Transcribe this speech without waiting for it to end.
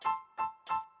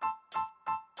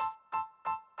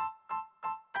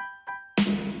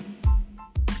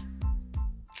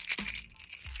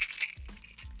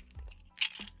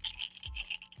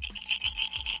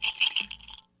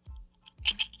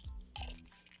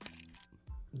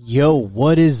Yo,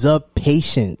 what is up,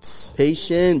 patience?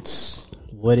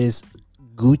 What is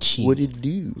Gucci? What it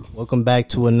do? Welcome back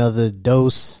to another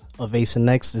dose of Ace and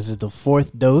X. This is the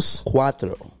fourth dose.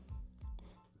 Quattro.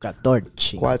 I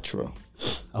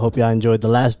hope y'all enjoyed the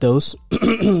last dose.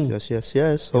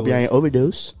 Yes. Hope y'all ain't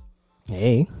overdose.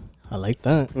 Hey, I like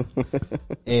that.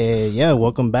 Yeah,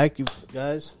 welcome back, you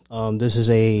guys. This is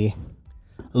a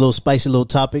little spicy little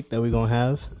topic that we're gonna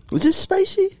have. Was this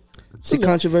spicy? Is it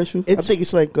controversial? I think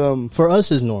it's like for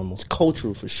us it's normal. It's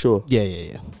cultural for sure.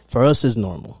 Yeah. For us it's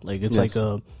normal. Like it's like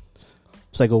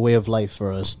a way of life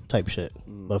for us type shit.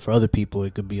 But for other people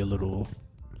it could be a little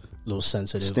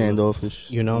sensitive, standoffish.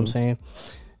 You know what I'm saying?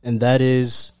 And that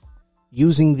is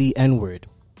using the N-word.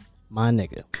 My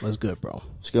nigga, what's good, bro?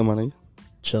 What's good, my nigga?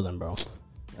 Chilling, bro.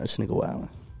 This nigga wildin'.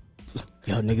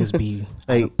 Yo, niggas be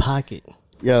out of pocket.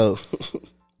 Yo.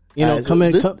 You know,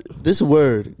 this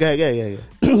word. Yeah.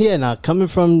 Yeah, coming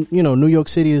from, New York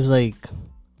City is like,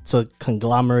 it's a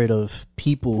conglomerate of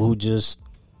people who just,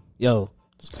 is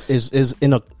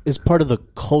part of the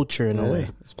culture in a way.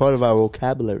 It's part of our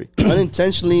vocabulary.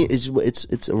 Unintentionally,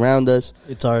 it's around us.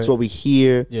 It's what we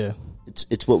hear. Yeah.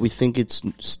 It's what we think it's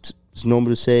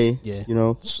normal to say. Yeah. You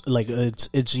know? Like,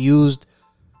 it's used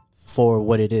for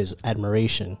what it is,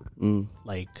 admiration.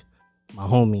 Like, my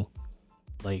homie.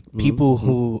 Like, people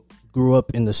who grew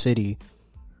up in the city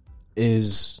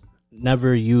is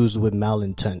never used with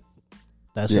malintent.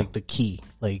 That's like the key.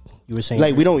 Like you were saying,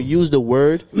 like we don't use the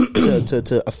word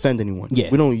to offend anyone. Yeah,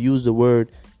 we don't use the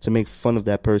word to make fun of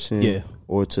that person. Yeah,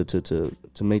 or to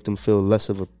make them feel less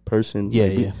of a person. Yeah,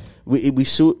 like we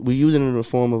use it in the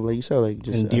form of, like you said, like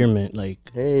just endearment. Like,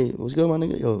 hey, what's good, my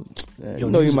nigga? Yo, you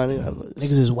know you my nigga.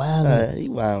 Niggas is wild. He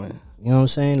wilding. You know what I'm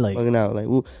saying? Like fucking out.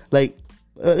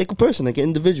 Like a person, like an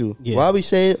individual. Yeah. Why we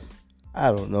say it?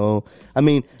 I don't know. I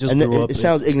mean, it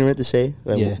sounds ignorant to say.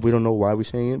 Like, we don't know why we're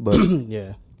saying it, but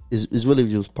yeah, it's really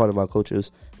just part of our culture.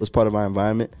 It's part of our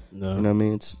environment. No. You know what I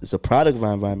mean? It's a product of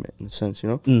our environment in a sense. You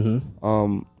know.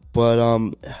 Mm-hmm.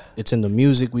 But it's in the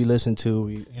music we listen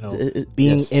to.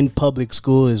 Being in public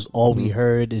school is all we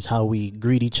heard. Is how we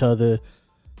greet each other.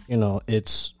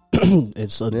 It's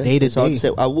it's a day to day.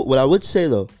 What I would say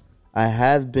though, I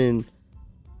have been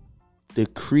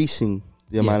decreasing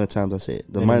the amount of times I say it,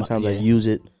 the amount of times I use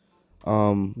it,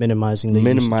 minimizing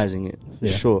it for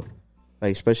sure.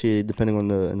 Like, especially depending on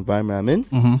the environment I'm in.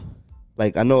 Mm-hmm.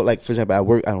 Like, I know, like, for example, at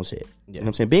work I don't say it. Yeah. You know what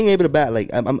I'm saying? Being able to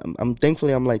I'm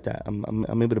thankfully I'm like that.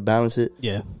 I'm able to balance it.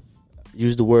 Yeah.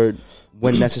 Use the word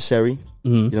when necessary. Mm-hmm.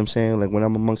 You know what I'm saying? Like when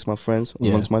I'm amongst my friends,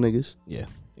 amongst my niggas. Yeah.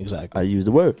 Exactly. I use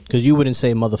the word. Because you wouldn't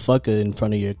say motherfucker in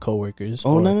front of your coworkers.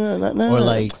 Oh, no. Or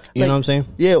like, you know what I'm saying?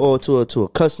 Yeah, or to a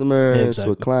customer, to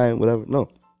a client, whatever. No.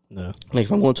 Like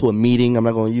if I'm going to a meeting, I'm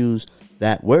not going to use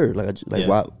that word.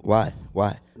 Why?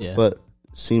 Yeah. But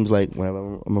seems like whenever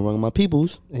I'm around my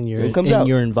peoples, it comes out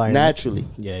your environment naturally.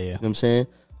 Yeah. You know what I'm saying?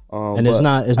 And it's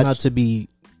not to be.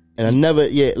 And I never,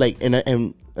 and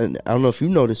I don't know if you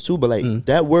noticed too, but like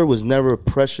that word was never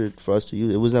pressured for us to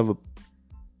use. It was never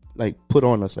like put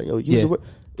on us, like, yo, use the word.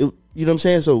 You know what I'm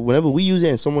saying? So whenever we use it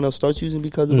and someone else starts using it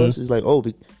because of us, it's like, oh,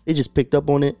 they just picked up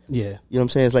on it. Yeah. You know what I'm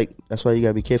saying? It's like, that's why you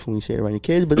gotta be careful when you say it around your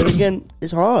kids. But then again,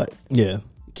 it's hard. Yeah.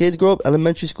 Kids grow up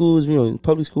elementary schools, in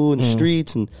public school, in the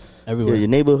streets, and everywhere. Your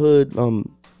neighborhood. You know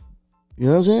what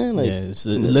I'm saying? Like, it's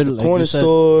the corner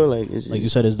store. Like you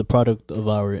said, it's the product of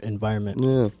our environment.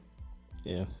 Yeah.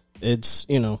 Yeah. It's,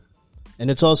 and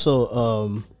it's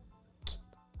also,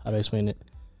 how do I explain it?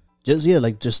 Just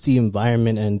the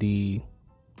environment and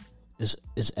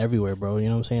it's everywhere, bro. You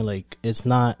know what I'm saying? Like, it's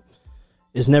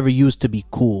never used to be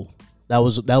cool. That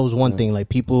was one thing. Like,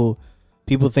 people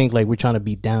think like we're trying to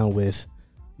be down with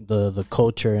the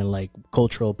culture and like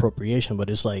cultural appropriation,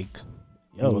 but it's like,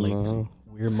 like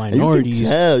we're minorities.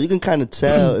 You can kind of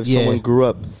tell if someone grew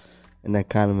up in that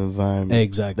kind of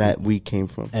environment that we came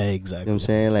from. Exactly. You know what I'm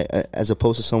saying? Like, as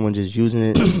opposed to someone just using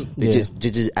it, they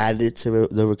just added it to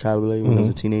the vocabulary when I was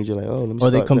a teenager. Like, oh, let me. Or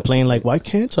they complain like, why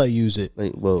can't I use it?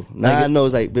 Like, well, I know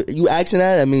it's like, but you asking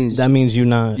that means you're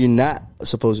not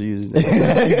supposed to use it.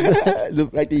 The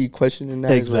fact that you questioning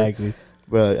that, exactly. Like,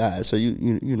 bro, so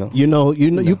you know,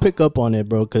 you pick up on it,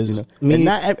 bro. Because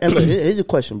here's a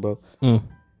question, bro.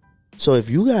 So if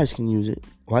you guys can use it,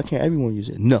 why can't everyone use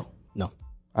it? No,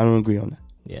 I don't agree on that.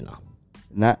 Yeah, no.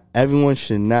 Not everyone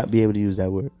should not be able to use that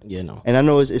word. Yeah, no. And I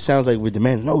know it sounds like we're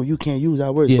demanding, no, you can't use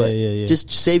our words. But just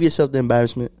save yourself the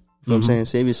embarrassment. You know what I'm saying?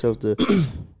 Save yourself the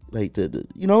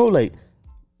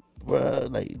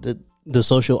the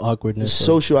social awkwardness.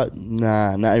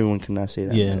 Not everyone cannot say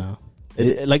that. Yeah, man.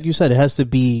 No. Like you said, it has to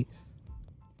be.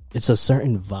 It's a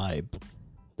certain vibe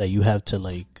that you have to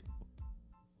like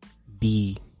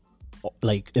be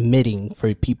like emitting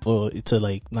for people to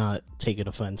like not take it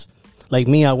offense. Like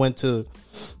me, I went to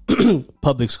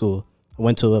public school. I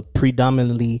went to a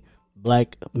predominantly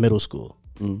black middle school.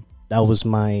 That was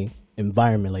my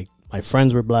environment. Like my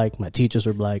friends were black, my teachers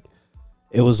were black.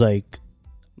 It was like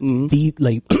the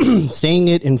like saying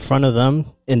it in front of them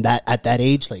in that at that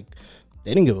age, like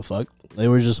they didn't give a fuck. They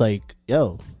were just like,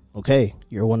 yo, okay,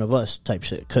 you're one of us type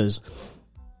shit. Because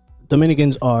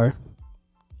Dominicans are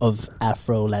of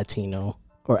Afro Latino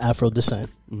or Afro descent.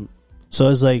 So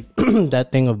it's like that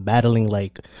thing of battling,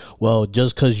 like, well,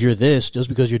 just because you're this, just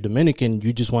because you're Dominican,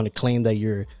 you just want to claim that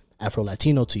you're Afro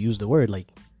Latino to use the word. Like,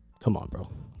 come on, bro.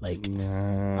 Like,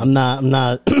 I'm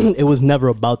not. It was never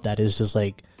about that. It's just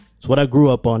like it's what I grew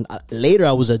up on. Later,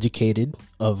 I was educated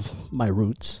of my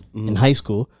roots in high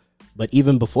school, but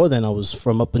even before then,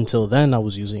 from up until then, I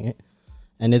was using it,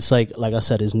 and it's like I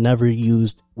said, it's never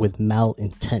used with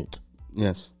malintent.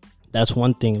 Yes, that's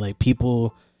one thing. Like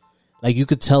people. Like you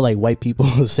could tell, like white people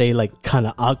say like kind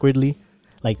of awkwardly,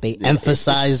 like they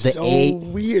emphasize the A.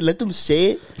 Weird. Let them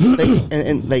say it, like,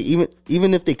 and like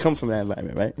even if they come from that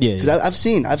environment, right? Yeah. Because I've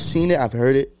seen it, I've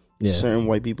heard it. Yeah. Certain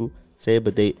white people say it,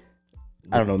 but I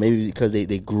don't know, maybe because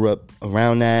they grew up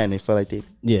around that and they felt like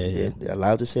they're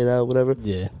allowed to say that or whatever.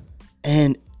 Yeah.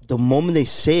 And the moment they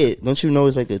say it, don't you know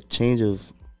it's like a change of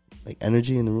like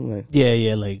energy in the room? Like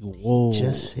like whoa,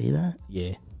 just say that.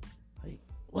 Yeah. Like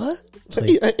what?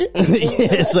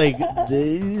 It's like,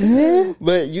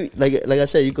 but you like I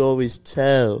said, you can always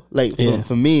tell. Like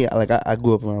for me, like I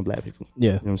grew up around black people.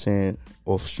 Yeah, you know what I'm saying.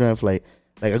 Off strength, like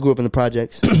I grew up in the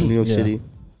projects, in New York City,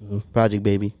 Project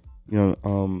Baby. You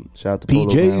know, shout out to PJs,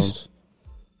 Polo Grounds.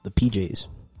 The PJs,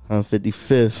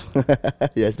 155th.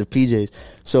 Yes, the PJs.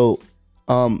 So,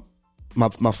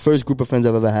 my first group of friends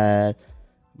I've ever had,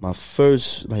 my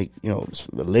first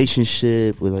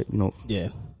relationship with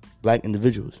black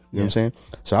individuals, you know what I'm saying?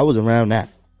 So I was around that.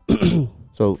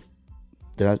 So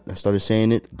then I started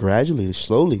saying it gradually,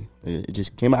 slowly. It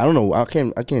just came out. I don't know. I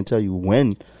can't tell you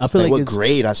when. I feel like what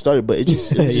grade I started, but it was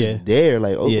just there.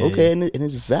 Like okay, and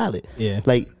it's valid. Yeah.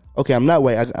 Like okay, I'm not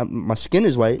white. My skin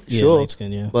is white. Yeah, sure. light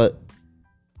skin. Yeah. But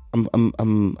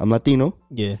I'm Latino.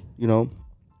 Yeah. You know.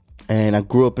 And I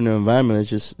grew up in an environment.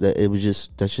 That's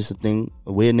just a thing,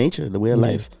 a way of nature, the way of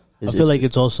life. I feel like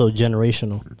it's also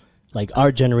generational. Like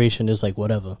our generation is like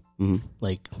whatever,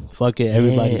 like fuck it.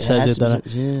 Everybody says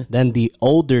it. Then the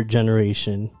older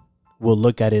generation will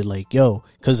look at it like yo,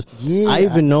 because I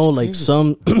even know like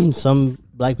some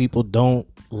black people don't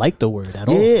like the word at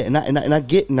all. Yeah, and I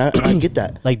get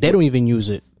that. Like they don't even use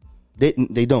it.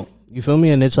 They don't. You feel me?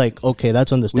 And it's like okay,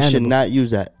 that's understandable. We should not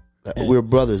use that. We're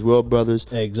brothers. We're all brothers.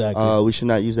 Exactly. We should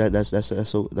not use that.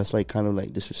 That's like kind of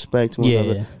like disrespect to one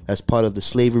another. Yeah. That's part of the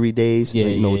slavery days. Yeah,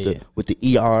 with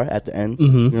the ER at the end.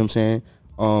 Mm-hmm. You know what I'm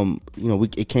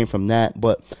saying? It came from that.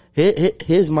 But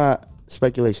here's my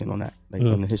speculation on that, like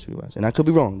on the history wise, and I could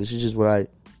be wrong. This is just what I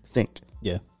think.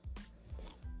 Yeah.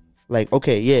 Like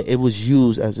okay, it was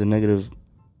used as a negative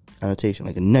annotation,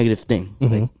 like a negative thing,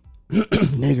 like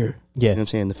nigger. Yeah, you know what I'm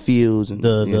saying? The fields and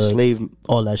the slave,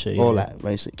 all that shit, all that,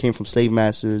 right? So it came from slave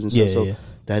masters and stuff. So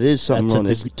that is something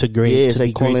wrong. To grade, it's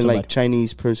like calling like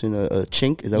Chinese person a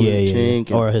chink. Is that what a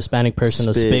chink? Or a Hispanic person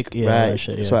a spick. Yeah, right. That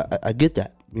shit, yeah. So I get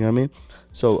that. You know what I mean?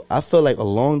 So I feel like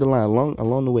along the line,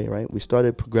 along the way, right? We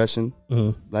started progressing.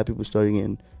 Black people started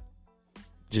getting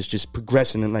just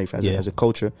progressing in life as a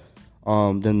culture.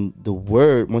 Then the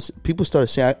word, once people started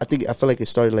saying, I feel like it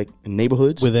started like in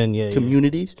neighborhoods, within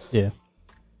communities. Yeah.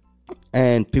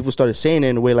 And people started saying it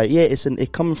in a way like, it's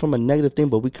coming from a negative thing,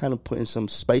 but we kind of putting some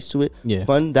spice to it. Yeah.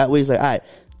 Fun. That way it's like, all right,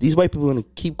 these white people are going to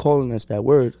keep calling us that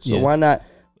word. So why not,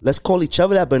 let's call each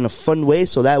other that, but in a fun way.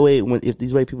 So that way, if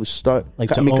these white people start,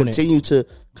 continue to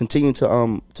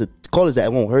call us that,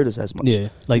 it won't hurt us as much. Yeah.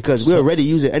 Like, because we already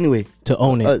use it anyway. To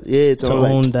own it. To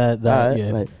own that, right,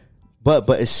 yeah. Like, but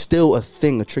it's still a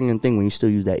thing, a triggering thing when you still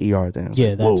use that ER thing.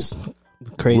 Yeah, that's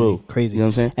crazy. You know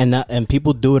what I'm saying? And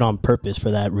people do it on purpose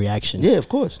for that reaction. Yeah, of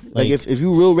course. Like if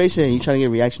you real racist and you trying to get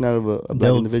a reaction out of a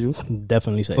black individual,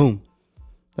 definitely say boom.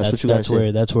 That's what you guys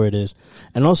say. That's where it is.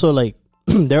 And also like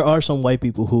there are some white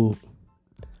people who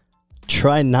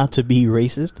try not to be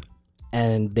racist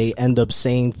and they end up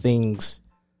saying things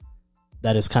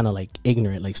that is kind of like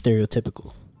ignorant, like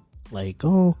stereotypical. Like,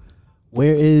 oh,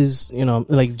 where is,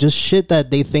 like just shit that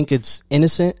they think it's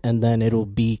innocent and then it'll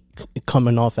be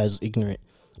coming off as ignorant.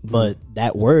 But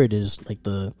that word is like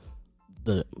the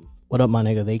what up, my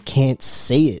nigga? They can't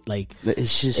say it. Like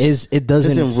it's just it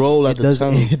doesn't roll out the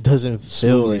tongue. It doesn't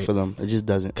feel right for them. It just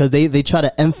doesn't. Because they try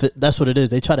to that's what it is.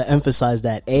 They try to emphasize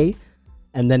that A,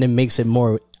 and then it makes it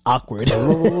more awkward.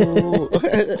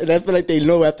 And I feel like they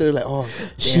know after they're like, oh,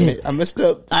 damn it, I messed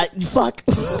up. Fuck.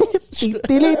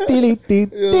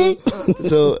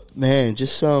 So, man,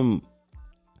 just so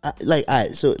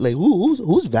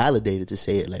who's validated to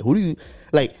say it? Like, who do you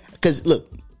like? Because look,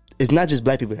 it's not just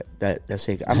black people that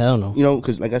say it. Hell no. You know,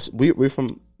 because like we're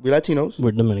Latinos,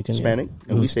 we're Dominican, Hispanic,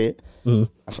 and we say it.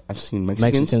 I've seen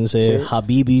Mexicans say it.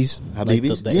 Habibis, like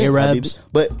the Arabs, Habibis.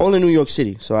 But only New York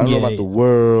City. So I don't know about the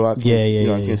world. I can't,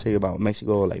 I can't say about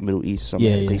Mexico or like Middle East or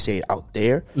something. If they say it out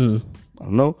there, I don't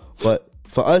know. But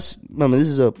for us, remember, this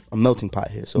is a melting pot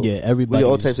here. So everybody. We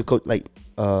all types of like.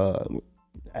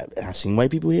 I've seen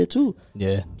white people here too.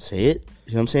 Yeah, say it.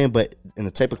 You know what I'm saying? But in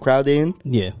the type of crowd they're in,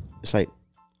 it's like,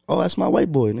 oh, that's my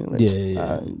white boy. Like,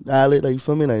 like, you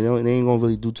feel me? Like, you know, they ain't gonna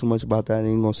really do too much about that. They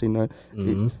ain't gonna say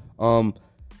nothing.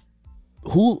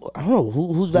 Who I don't know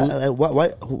who's that?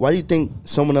 Like, why do you think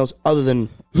someone else other than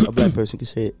a black person can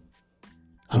say it?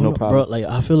 I don't know, problem, bro. Like,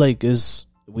 I feel like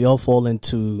we all fall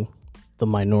into the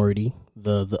minority,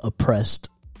 the oppressed.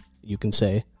 You can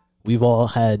say we've all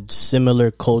had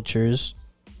similar cultures.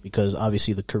 Because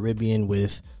obviously the Caribbean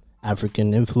with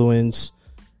African influence,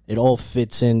 it all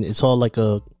fits in. It's all like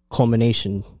a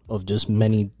culmination of just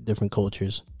many different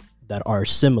cultures that are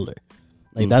similar.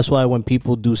 Like that's why when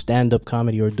people do stand-up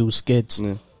comedy or do skits,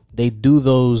 they do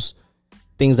those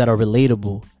things that are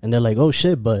relatable. And they're like, oh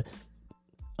shit, but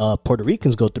Puerto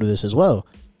Ricans go through this as well.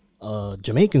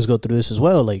 Jamaicans go through this as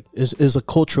well. Like it's a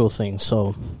cultural thing.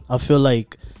 So I feel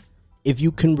like if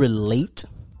you can relate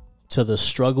to the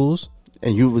struggles,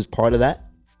 and you was part of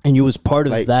that? And you was part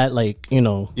of that, like, you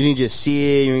know. You didn't just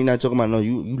see it, you're not talking about, no,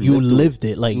 you lived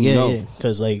it. Like, yeah.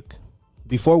 Because, like,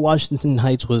 before Washington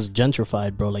Heights was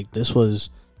gentrified, bro, like, this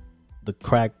was the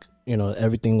crack, you know,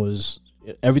 everything was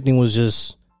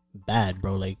just bad,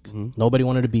 bro. Like, nobody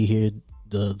wanted to be here.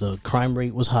 The crime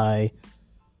rate was high.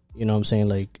 You know what I'm saying?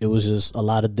 Like, it was just a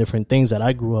lot of different things that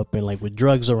I grew up in, like, with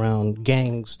drugs around,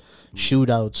 gangs,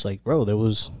 shootouts. Like, bro, there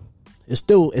was... It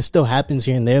still happens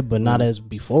here and there, but not as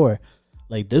before.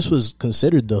 Like, this was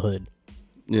considered the hood.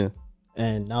 Yeah.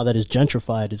 And now that it's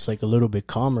gentrified, it's like a little bit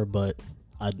calmer, but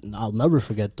I'll never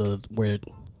forget where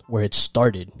it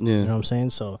started. Yeah. You know what I'm saying?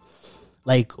 So,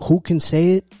 like, who can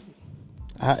say it?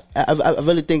 I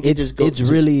really think it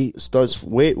really starts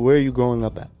where are you growing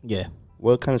up at? Yeah.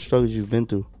 What kind of struggles you've been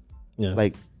through? Yeah.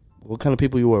 Like, what kind of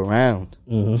people you were around?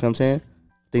 You know what I'm saying?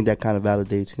 I think that kind of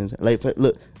validates him. Like,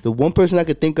 look, the one person I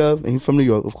could think of, and he's from New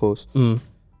York, of course.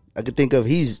 I could think of,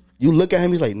 you look at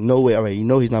him, he's like, no way, all right, you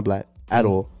know he's not black at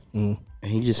all. And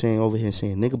he's just saying over here,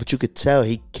 saying, nigga, but you could tell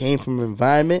he came from an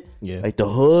environment, like the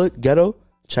hood, ghetto,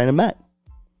 China Mac.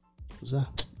 Who's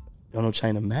that? You don't know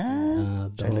China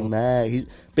Mac? China Mac. He's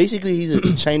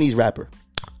a Chinese rapper.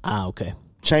 Okay.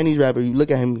 Chinese rapper, you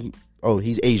look at him,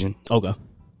 he's Asian. Okay.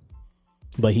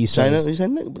 But he says... He said,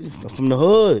 from the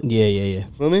hood. Yeah.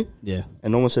 Feel me? Yeah.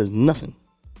 And no one says nothing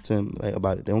to him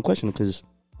about it. They don't question it because...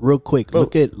 Real quick,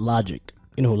 look at Logic.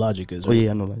 You know who Logic is, right? Oh,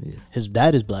 yeah, I know Logic. Yeah. His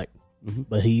dad is black,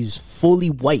 but he's fully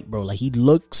white, bro. Like, he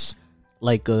looks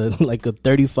like a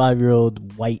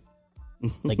 35-year-old white,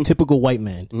 like, typical white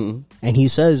man. And he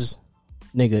says,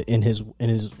 nigga, in his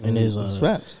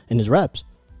raps.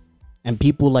 And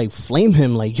people, like, flame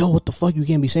him, like, yo, what the fuck? You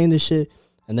can't be saying this shit.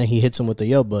 And then he hits him with the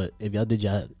yo, but if y'all did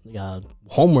y'all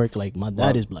homework, like, my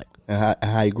dad is black. And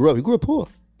how he grew up poor,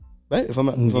 right? If I'm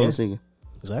not mistaken.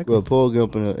 Exactly. Grew up poor, grew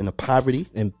up in a poverty.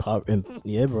 Yeah, bro.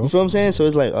 You know what I'm saying? So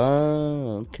it's like,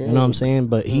 okay. You know what I'm saying?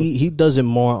 But he does it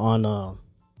more on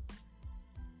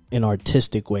an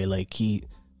artistic way, like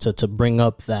to bring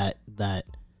up that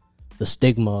the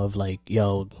stigma of, like,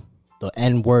 yo, the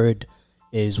N-word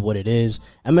is what it is.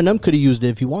 Eminem could have used it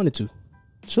if he wanted to.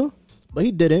 Sure. But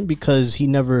he didn't because he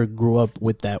never grew up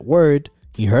with that word.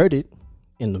 He heard it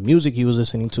in the music he was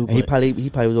listening to. And he probably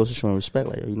was also showing respect.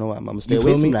 Like, you know what, I'm going to stay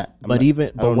away from that. I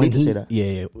don't need to say that.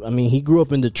 Yeah. I mean, he grew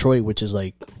up in Detroit, which is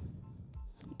like...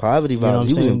 Poverty vibes.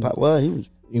 He was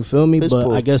you feel me? But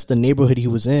poor. I guess the neighborhood he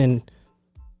was in,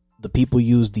 the people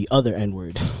used the other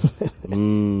N-word.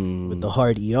 With the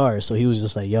hard ER. So he was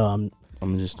just like, yo, I'm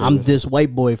this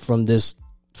white boy from this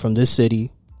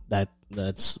city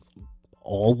that's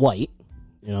all white.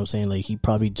 You know what I'm saying? Like, he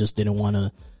probably just didn't want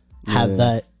to have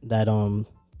that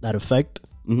effect.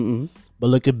 But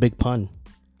look at Big Pun.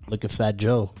 Look at Fat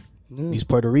Joe. These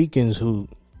Puerto Ricans who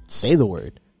say the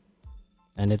word.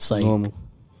 And it's like,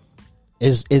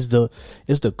 is the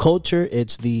culture,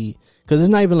 it's the, because it's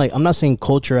not even like, I'm not saying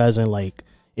culture as in like,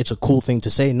 it's a cool thing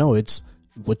to say. No, it's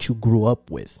what you grew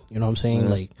up with. You know what I'm saying?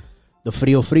 Like, the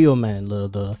frio man,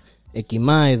 the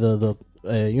equimay, you know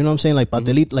what I'm saying? Like,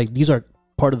 patelito, like, these are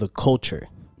part of the culture.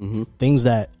 Things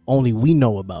that only we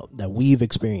know about, that we've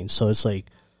experienced. So it's like,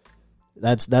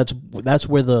 That's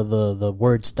where the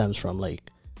word stems from. Like,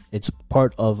 it's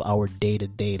part of our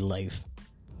day-to-day life.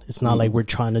 It's not like we're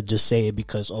trying to just say it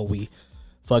because, oh, we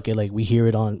fuck it, like we hear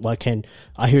it on, why can't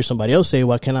I hear somebody else say it,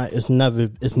 why can't I? It's never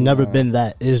been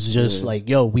that. It's just like,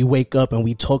 yo, we wake up and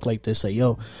we talk like this, like,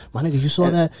 yo, my nigga, you saw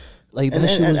that? Like, that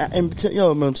shit was...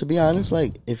 yo, man, to be honest,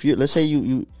 like, if you, let's say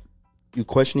you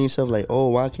question yourself, like, oh,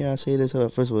 why can't I say this?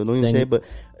 First of all, don't even say it, but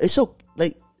it's so,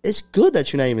 like, it's good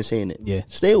that you're not even saying it. Yeah.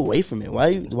 Stay away from it.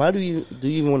 Why do you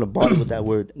even want to bother with that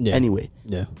word anyway?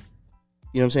 Yeah. You know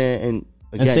what I'm saying? And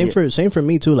again, and same for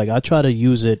me too. Like, I try to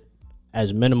use it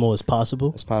as minimal as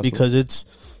possible, because it's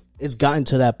gotten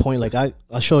to that point. Like,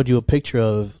 I showed you a picture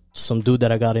of some dude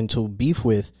that I got into beef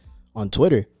with on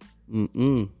Twitter.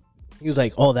 He was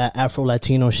like, "Oh, that Afro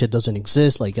Latino shit doesn't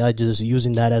exist. Like, I just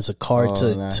using that as a card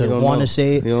to want to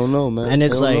say it." You don't know, man. And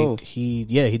it's like he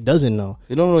doesn't know.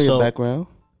 You don't know your background.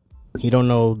 He don't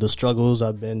know the struggles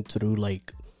I've been through,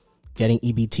 like getting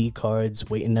EBT cards,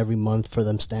 waiting every month for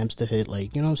them stamps to hit.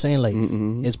 Like, you know what I'm saying? Like,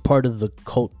 it's part of the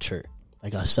culture,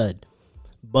 like I said.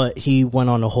 But he went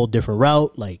on a whole different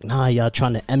route. Like, nah, y'all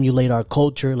trying to emulate our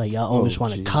culture. Like, y'all always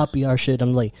want to copy our shit.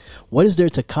 I'm like, what is there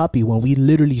to copy when we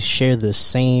literally share the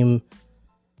same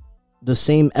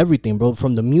everything, bro?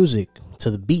 From the music to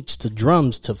the beats to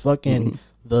drums to fucking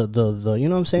the you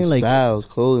know what I'm saying? Like, styles,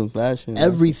 clothing, fashion,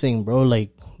 everything, bro.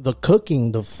 Like, the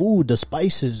cooking, the food, the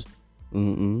spices.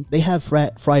 They have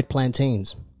fried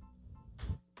plantains.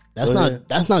 That's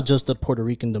not just a Puerto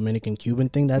Rican, Dominican, Cuban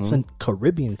thing. That's a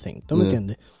Caribbean thing.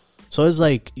 So it's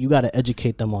like, you got to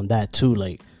educate them on that too.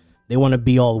 Like, they want to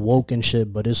be all woke and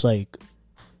shit, but it's like,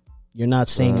 you're not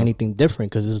saying anything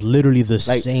different, because it's literally the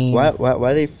same.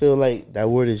 Why they feel like that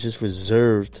word is just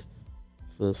reserved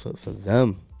for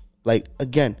them? Like,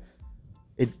 again,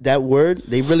 that word,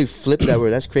 they really flipped that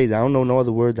word. That's crazy. I don't know no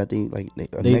other word that they like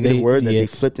a negative word that they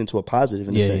flipped into a positive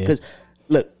in a sense. Because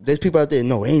look, there's people out there,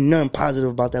 no, ain't nothing positive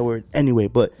about that word anyway.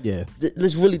 But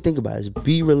let's really think about it.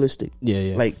 Be realistic.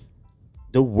 Like,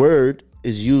 the word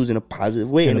is used in a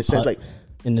positive way, in a sense, like,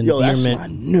 yo, that's my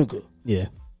nigga.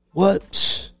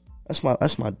 What? That's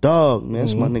my dog, man.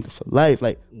 That's my nigga for life.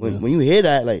 Like, when you hear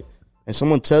that, like, and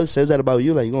someone says that about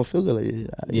you, like, you gonna feel good.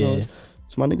 Like, you know,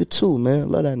 it's my nigga too, man. I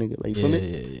love that nigga. Like, you feel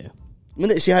me? I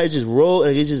mean, see how it just roll?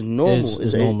 Like, it's just normal.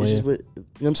 It's normal, just what, you know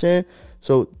what I'm saying?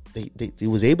 So they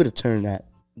was able to turn that.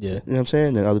 You know what I'm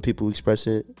saying? Then other people express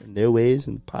it in their ways,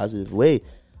 in a positive way.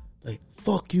 Like,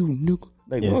 fuck you, nigga.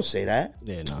 Like, we don't say that.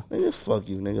 Like, fuck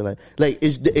you, nigga. Like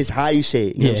it's how you say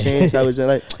it. You know what I'm saying? So I was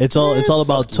like, it's all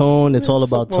about tone. It's all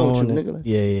about tone. You,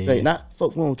 nigga. Like, not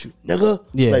fuck won't you, nigga.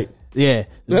 Like, the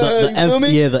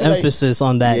like, emphasis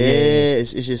on that.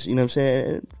 It's just, you know what I'm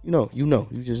saying. You know,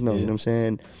 you just know. You know what I'm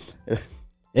saying.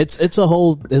 It's a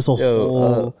whole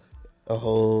little.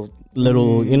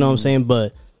 You know what I'm saying,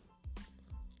 but.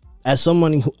 As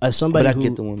somebody but I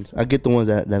get the ones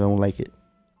that don't like it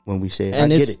when we say it.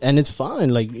 And I get it. And it's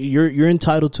fine. Like, you're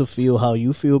entitled to feel how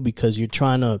you feel, because you're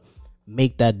trying to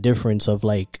make that difference of,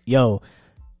 like, yo,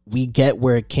 we get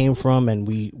where it came from, and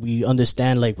we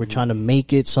understand, like, we're trying to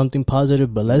make it something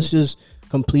positive, but let's just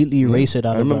completely erase it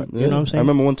out of our, you know what I'm saying? I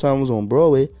remember one time I was on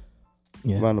Broadway,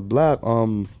 around the block,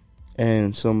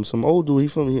 and some old dude,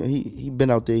 he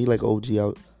been out there, he like OG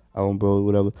out on Broadway,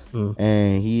 whatever,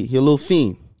 and he a little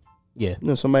fiend. You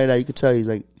know, somebody that you could tell he's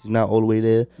not all the way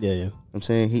there. I'm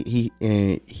saying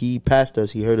he passed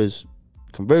us. He heard us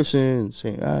conversing,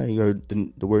 saying, he heard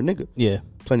the word nigga.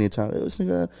 Plenty of time. This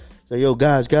nigga, he's like, yo,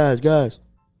 guys,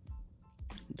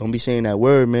 don't be saying that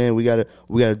word, man. We gotta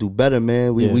do better,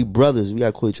 man. We brothers. We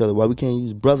gotta call each other. Why we can't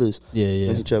use brothers?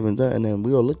 Each other and then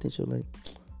we all looked at each other like,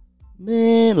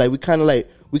 man, like we kind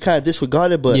of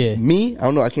disregarded, but me, I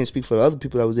don't know, I can't speak for the other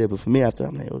people that was there, but for me, after,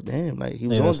 I'm like, oh damn, like he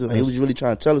was he was really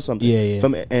trying to tell us something.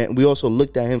 From, and we also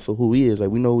looked at him for who he is,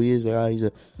 like we know who he is, like he's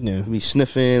we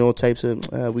sniffing all types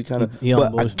of, we kind of,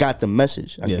 but I got the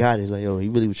message, I got it, like yo, he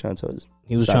really was trying to tell us,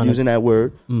 he was stop using that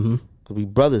word, cause we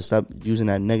brothers, stop using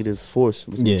that negative force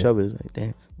with each other. It's like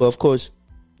damn, but of course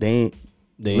they ain't.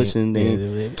 Listen,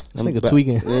 this nigga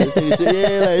tweaking. Like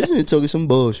this nigga talking some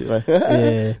bullshit. Like,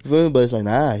 but it's like,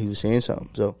 nah, he was saying something.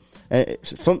 So,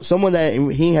 from someone that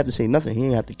he ain't have to say nothing, he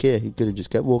ain't have to care. He could have just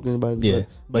kept walking by.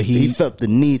 But he felt the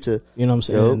need to. You know what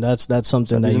I'm saying? That's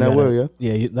something that you gotta,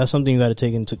 that's something you got to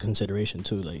take into consideration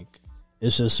too. Like,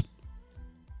 it's just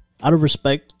out of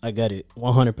respect. I got it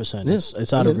 100%.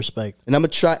 It's out of respect, and I'm gonna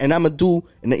try, and I'm gonna do,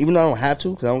 and even though I don't have to,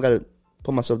 because I don't gotta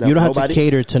put myself down. You don't have to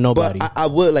cater to nobody. But I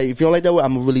would, like, if you don't like that word,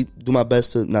 I'm gonna really do my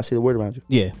best to not say the word around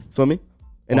you. Feel me?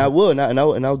 And I will, and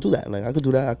I'll do that. Like, I could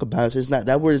do that. I could balance it. It's not,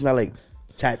 that word is not like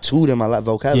tattooed in my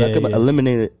vocabulary. I could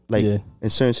eliminate it like in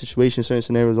certain situations, certain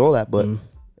scenarios, all that. But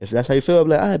if that's how you feel, I'm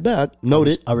like, I bet I note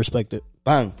it. I respect it.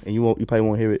 Bang, and you probably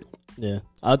won't hear it. Yeah,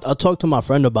 I talked to my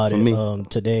friend about it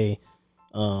today.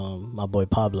 My boy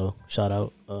Pablo, shout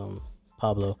out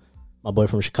Pablo, my boy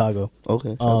from Chicago.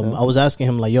 Okay. I was asking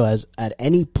him like, yo, at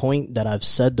any point that I've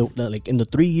said like in the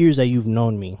 3 years that you've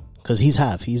known me, because he's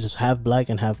half black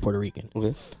and half Puerto Rican.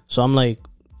 Okay. So I'm like,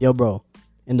 yo, bro,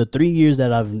 in the 3 years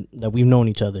that we've known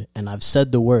each other, and I've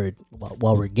said the word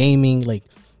while we're gaming, like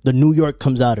the New York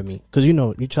comes out of me, because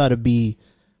you try to be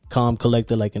calm,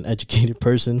 collected, like an educated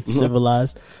person,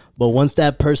 civilized. But once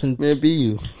that person, man, be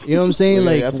you. You know what I'm saying?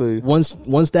 Like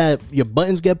once that your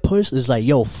buttons get pushed, it's like,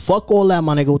 yo, fuck all that,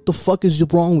 my nigga. What the fuck is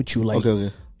wrong with you? Like,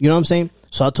 okay. You know what I'm saying?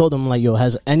 So I told him like, yo,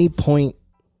 has any point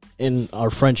in our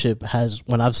friendship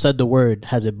when I've said the word,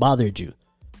 has it bothered you?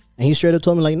 And he straight up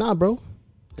told me like, nah, bro.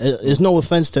 It's no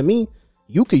offense to me.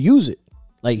 You could use it.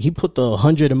 Like he put the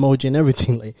 100 emoji and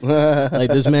everything.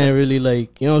 Like this man really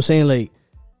like, you know what I'm saying? Like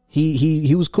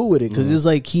he was cool with it because it's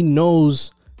like he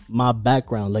knows my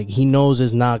background. Like he knows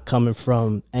it's not coming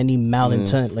from any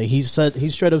malintent. Like he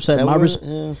straight up said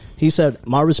he said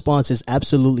my response is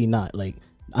absolutely not. Like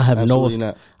I have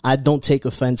I don't take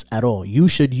offense at all. You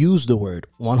should use the word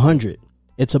 100.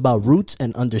 It's about roots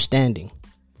and understanding.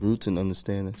 Roots and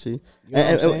understanding. See,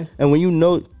 and when you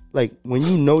know, like when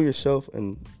you know yourself,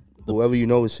 and whoever you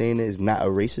know is saying it is not a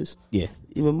racist. Yeah,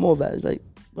 even more of that is like,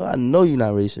 well, I know you're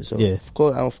not racist. So yeah, of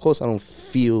course, I don't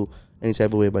feel any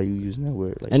type of way about you using that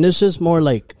word. Like, and it's just more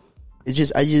like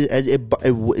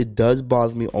it does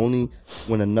bother me only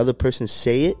when another person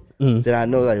say it that I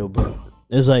know, like, oh, bro.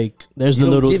 It's like there's you a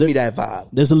little give me that vibe.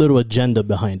 There's a little agenda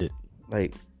behind it.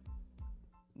 Like,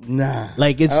 nah.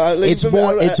 Like it's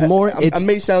more. I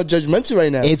may sound judgmental right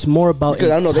now. It's more about because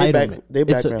entitlement. I know they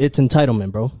background. It's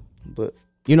entitlement, bro. But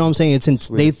you know what I'm saying?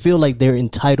 They feel like they're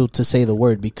entitled to say the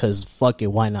word because fuck it,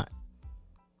 why not?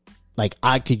 Like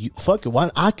I could fuck it,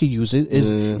 why I could use it?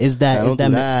 Is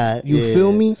that you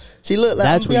feel me? See, look, like,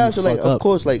 that's where you like, of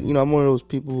course, like I'm one of those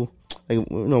people. Like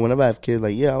whenever I have kids,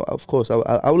 like of course,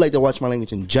 I would like to watch my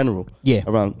language in general. Yeah,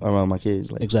 around my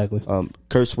kids, like exactly.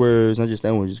 Curse words, not just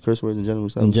that word, just curse words in general,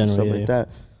 stuff like that.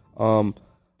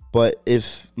 But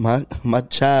if my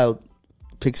child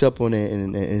picks up on it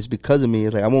and it's because of me,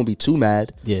 it's like I won't be too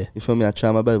mad. Yeah, you feel me? I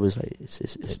try my best, but it's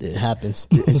like it happens.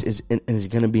 It's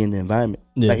gonna be in the environment.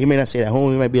 Yeah. Like he may not say it at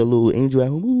home, he might be a little angel at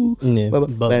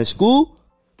home, but in school,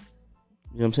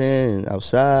 you know what I'm saying?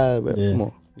 Outside, but come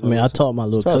on. I mean, I taught my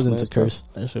little cousin to curse.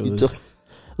 That shit was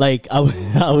like I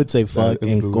would say fuck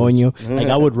and coño. Like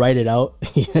I would write it out.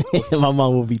 My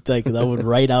mom would be tight because I would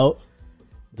write out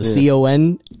the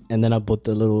CON and then I put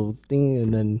the little thing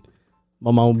and then my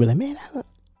mom would be like, man,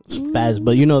 it's fast.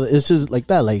 But it's just like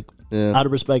that. Like out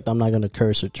of respect, I'm not gonna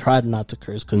curse or try not to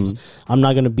curse because I'm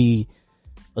not gonna be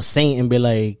a saint and be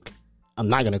like, I'm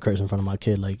not gonna curse in front of my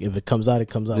kid. Like if it comes out, it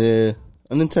comes out. Yeah.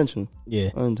 Unintentional.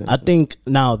 Yeah. I think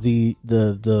now the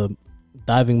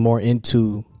diving more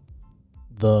into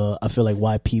I feel like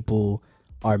why people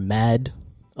are mad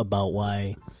about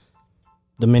why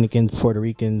Dominicans, Puerto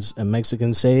Ricans, and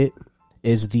Mexicans say it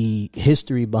is the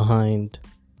history behind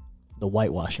the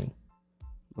whitewashing.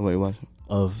 The whitewashing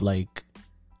of like,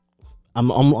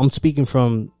 I'm speaking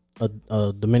from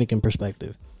a Dominican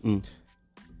perspective.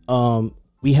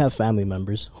 We have family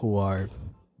members who are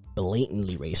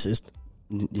blatantly racist.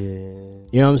 Yeah, you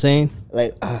know what I'm saying?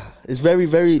 Like, it's very,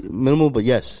 very minimal, but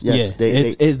yes, yeah,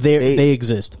 they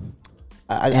exist.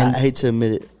 I hate to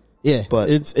admit it, yeah, but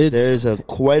there's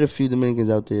quite a few Dominicans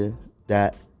out there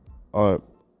that are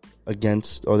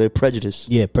against or they're prejudiced,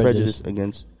 prejudiced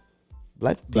against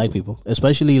black people,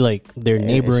 especially like their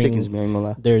neighboring. It sickens me, I ain't gonna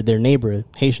lie. Their neighbor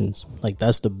Haitians, like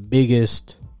that's the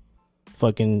biggest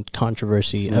fucking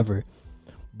controversy ever.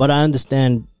 But I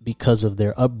understand because of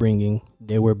their upbringing,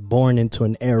 they were born into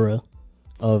an era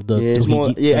of the I ain't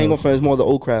gonna front. It's more the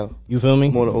old crowd. You feel me?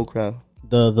 More the old crowd.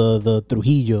 The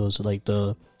Trujillos, like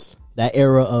that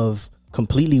era of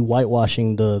completely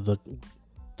whitewashing the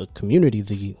community,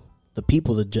 the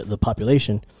people, the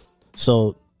population.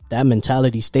 So that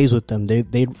mentality stays with them.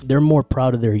 They're more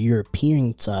proud of their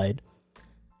European side,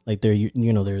 like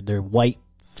their white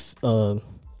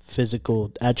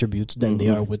physical attributes than they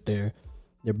are with their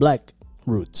black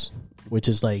roots, which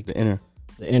is like the inner,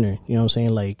 you know what I'm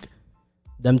saying? Like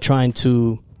them trying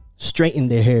to straighten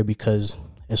their hair because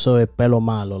eso es pelo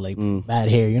malo, like bad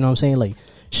hair, you know what I'm saying? Like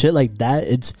shit like that.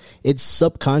 It's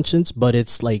subconscious, but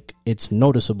it's like it's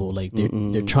noticeable. Like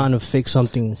they're trying to fix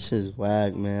something. This is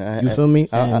whack, man. You feel me?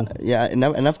 I've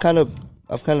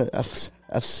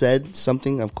said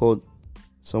something. I've called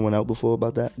someone out before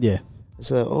about that. Yeah. It's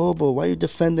like, oh, but why are you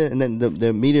defending? And then the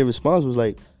immediate response was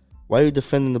like, why are you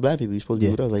defending the black people? You're supposed to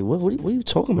be with us. Like, what are you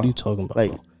talking about? What are you talking about?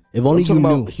 Like, bro? If only I'm talking you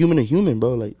knew. about human to human,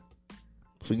 bro. Like,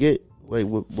 forget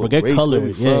race, color. where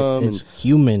you're Yeah, from, it's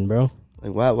human, bro.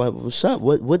 like, why? What's up?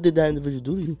 What did that individual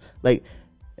do to you? Like,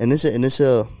 and it's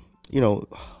you know,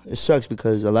 it sucks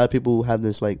because a lot of people have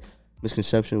this like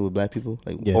misconception with black people.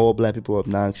 Like, all black people are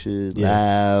obnoxious,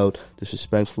 loud,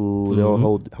 disrespectful. They all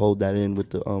hold that in with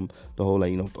the whole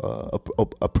like, you know,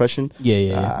 oppression. They,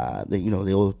 you know,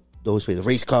 they always play the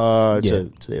race card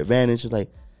to their advantage. It's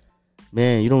like,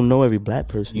 man, you don't know every black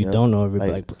person. You don't know every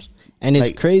black person, and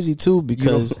it's crazy too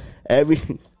because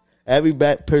every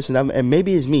black person, and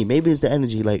maybe it's me, maybe it's the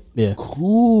energy. Like,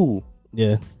 cool,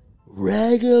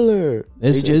 regular.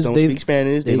 They just don't speak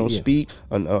Spanish. They don't speak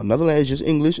another language, just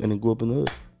English, and they grew up in the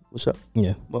hood. What's up?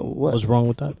 Yeah. What's wrong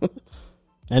with that?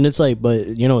 And it's like, but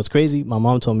you know, it's crazy. My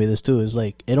mom told me this too. It's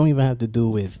like, it don't even have to do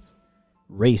with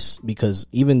race, because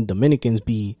even Dominicans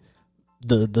be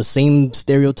the same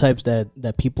stereotypes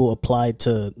that people apply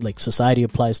to, like, society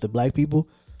applies to black people.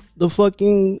 The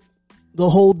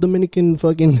whole Dominican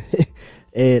fucking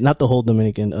not the whole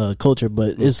Dominican culture,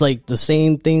 but it's like the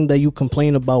same thing that you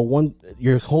complain about.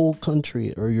 Your whole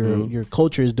country or your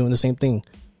culture is doing the same thing,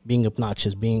 being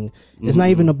obnoxious, it's not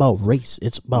even about race.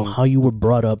 It's about how you were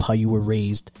brought up, how you were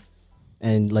raised,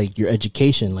 and like your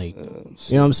education. Like, you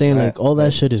know what I'm saying? Like, all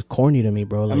that shit is corny to me,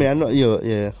 bro. Like, I mean, I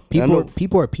know,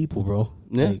 people are people, bro.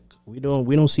 Yeah. Like, we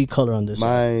don't see color on this.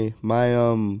 My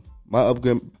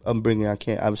upbringing, I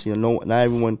can't obviously, not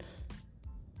everyone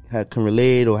can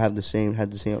relate or had the same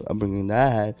upbringing that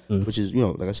I had, which is, you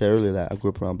know, like I said earlier, that I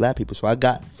grew up around black people, so I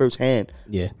got firsthand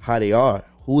how they are,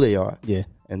 who they are,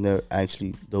 and they're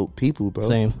actually dope people, bro.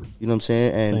 Same. You know what I'm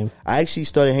saying? And I actually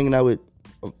started hanging out with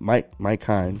my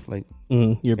kind, like,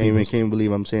 can't even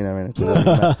believe I'm saying that right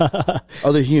now.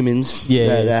 Other humans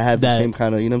that have the same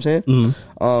kind of, you know what I'm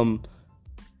saying?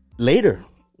 Later,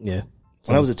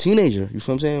 when I was a teenager, you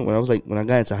feel what I'm saying? When I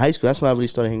got into high school, that's when I really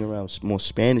started hanging around more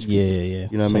Spanish people. Yeah.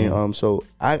 You know what I mean? So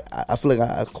I feel like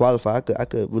I qualify. I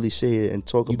could really sit here and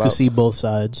talk about. You could see both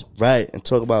sides, right? And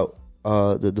talk about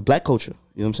the black culture.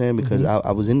 You know what I'm saying? Because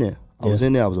I was in there. I was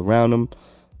in there. I was around them.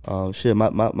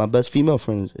 My best female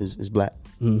friend is black.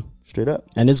 Straight up.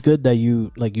 And it's good that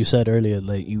you, like you said earlier,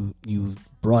 like you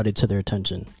brought it to their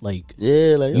attention. Like,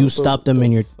 like, you stopped them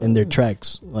in their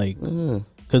tracks, like,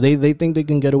 because they think they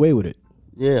can get away with it.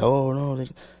 Yeah. Oh no.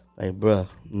 Like, bruh,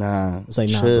 nah. It's like,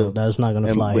 nah, bro, that's not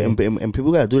gonna fly. And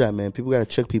people gotta do that, man. People gotta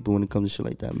check people when it comes to shit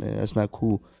like that, man. That's not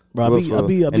cool. Bro, I'll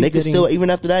be and they can still, even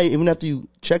after that, even after you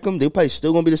check them, they probably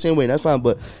still gonna be the same way. And that's fine,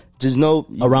 but just know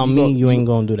around me, you ain't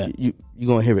gonna do that. You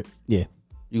gonna hear it. Yeah.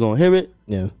 You gonna hear it.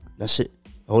 Yeah. That's it.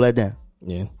 Hold that down.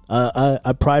 Yeah.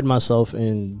 I pride myself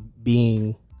in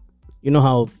being, you know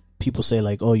how people say,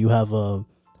 like, oh, you have a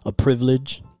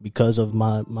privilege because of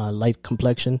my light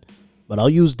complexion. But I'll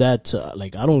use that to,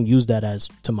 like, I don't use that as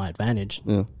to my advantage.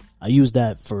 Yeah. I use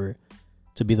that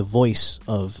to be the voice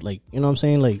of, like, you know what I'm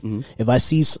saying? Like, if I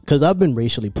see, because I've been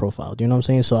racially profiled, you know what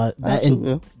I'm saying? So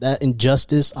that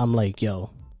injustice, I'm like, yo,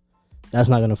 that's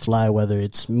not going to fly, whether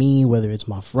it's me, whether it's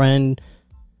my friend,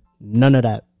 none of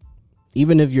that.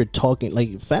 Even if you're talking,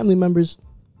 like, family members,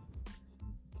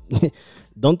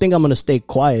 don't think I'm going to stay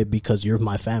quiet because you're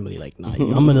my family. Like, nah,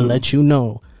 I'm going to let you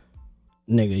know.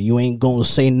 Nigga, you ain't gonna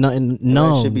say nothing.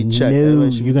 No,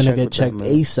 you're gonna get checked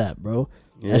ASAP, bro.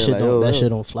 Yeah, that shit like, shit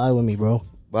don't fly with me, bro.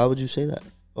 Why would you say that?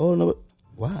 Oh no,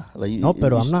 why? Like,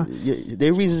 I'm not.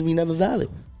 Their reasons be never valid.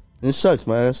 And it sucks,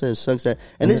 man. Like I said, it sucks that,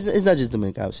 and it's not just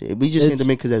Dominican. Obviously, we just saying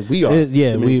Dominican because we are.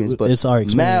 It's our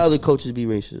experience. Mad other coaches be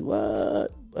racist.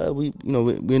 What? We're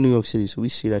in New York City, so we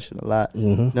see that shit a lot.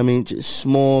 You know what I mean, just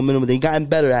small, minimal. They gotten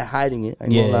better at hiding it. I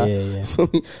ain't gonna lie. Yeah.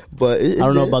 But I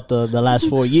don't know about the last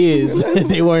 4 years.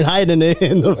 They weren't hiding it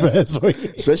in the last 4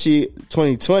 years. Especially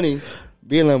 2020,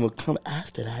 BLM will come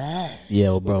after that.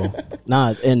 Yeah, bro.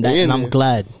 Nah, and I'm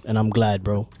glad,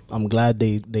 bro. I'm glad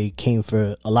they came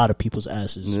for a lot of people's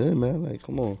asses. Yeah, man. Like,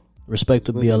 come on. Respect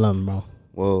to BLM,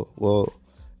 bro. Well.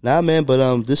 Nah, man.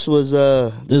 But this was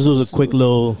a quick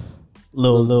little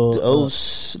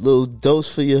dose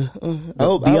for you.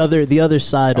 The other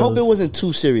side. I hope it wasn't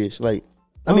too serious. Like,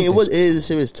 I mean, it is a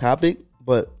serious topic,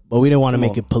 but we didn't want to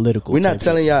make it political. We're not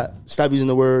telling y'all stop using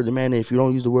the word. Man, if you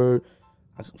don't use the word,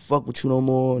 I can fuck with you no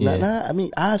more. Yeah. Nah. I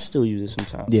mean, I still use it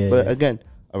sometimes. Yeah. But again,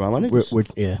 around my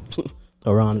niggas.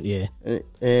 Around. Yeah.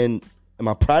 And am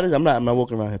I proud of it? I'm not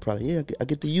walking around here proud of it. Yeah, I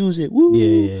get to use it. Woo.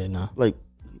 Yeah. Nah. Like,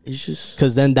 it's just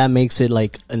because then that makes it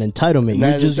like an entitlement.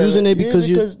 You're just using it because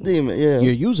you're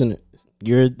using it.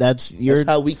 That's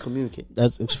how we communicate.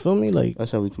 Feel me? Like,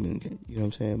 that's how we communicate. You know what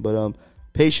I'm saying? But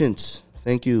patience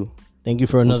Thank you. Thank you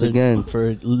for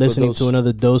listening to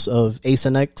another dose of Ace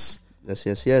and X.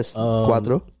 Yes.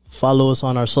 Cuatro. Follow us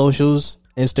on our socials.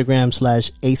 Instagram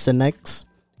 /Ace and X.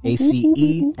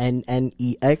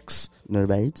 ACENNEX.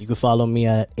 You can follow me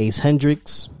at Ace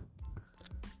Hendrix.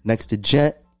 Next to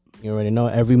Jet. You already know.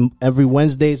 Every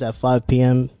Wednesdays at 5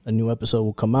 p.m. a new episode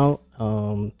will come out.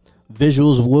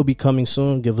 Visuals will be coming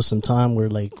soon. Give us some time. We're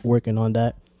like working on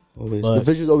that. Always. The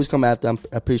visuals always come after. I'm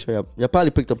pretty sure y'all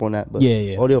probably picked up on that. But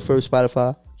yeah. Audio first,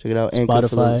 Spotify. Check it out. Anchor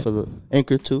Spotify. for the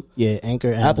Anchor too. Yeah,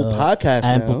 Anchor. And, Apple Podcast.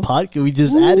 Apple Podcast. We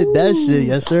just added that shit.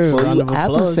 Yes, sir. For you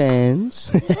Apple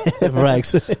fans. Right.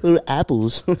 Little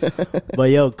apples.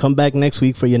 But yo, come back next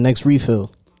week for your next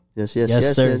refill. Yes, sir.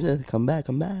 Yes. Come back.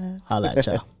 Holla at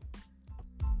y'all.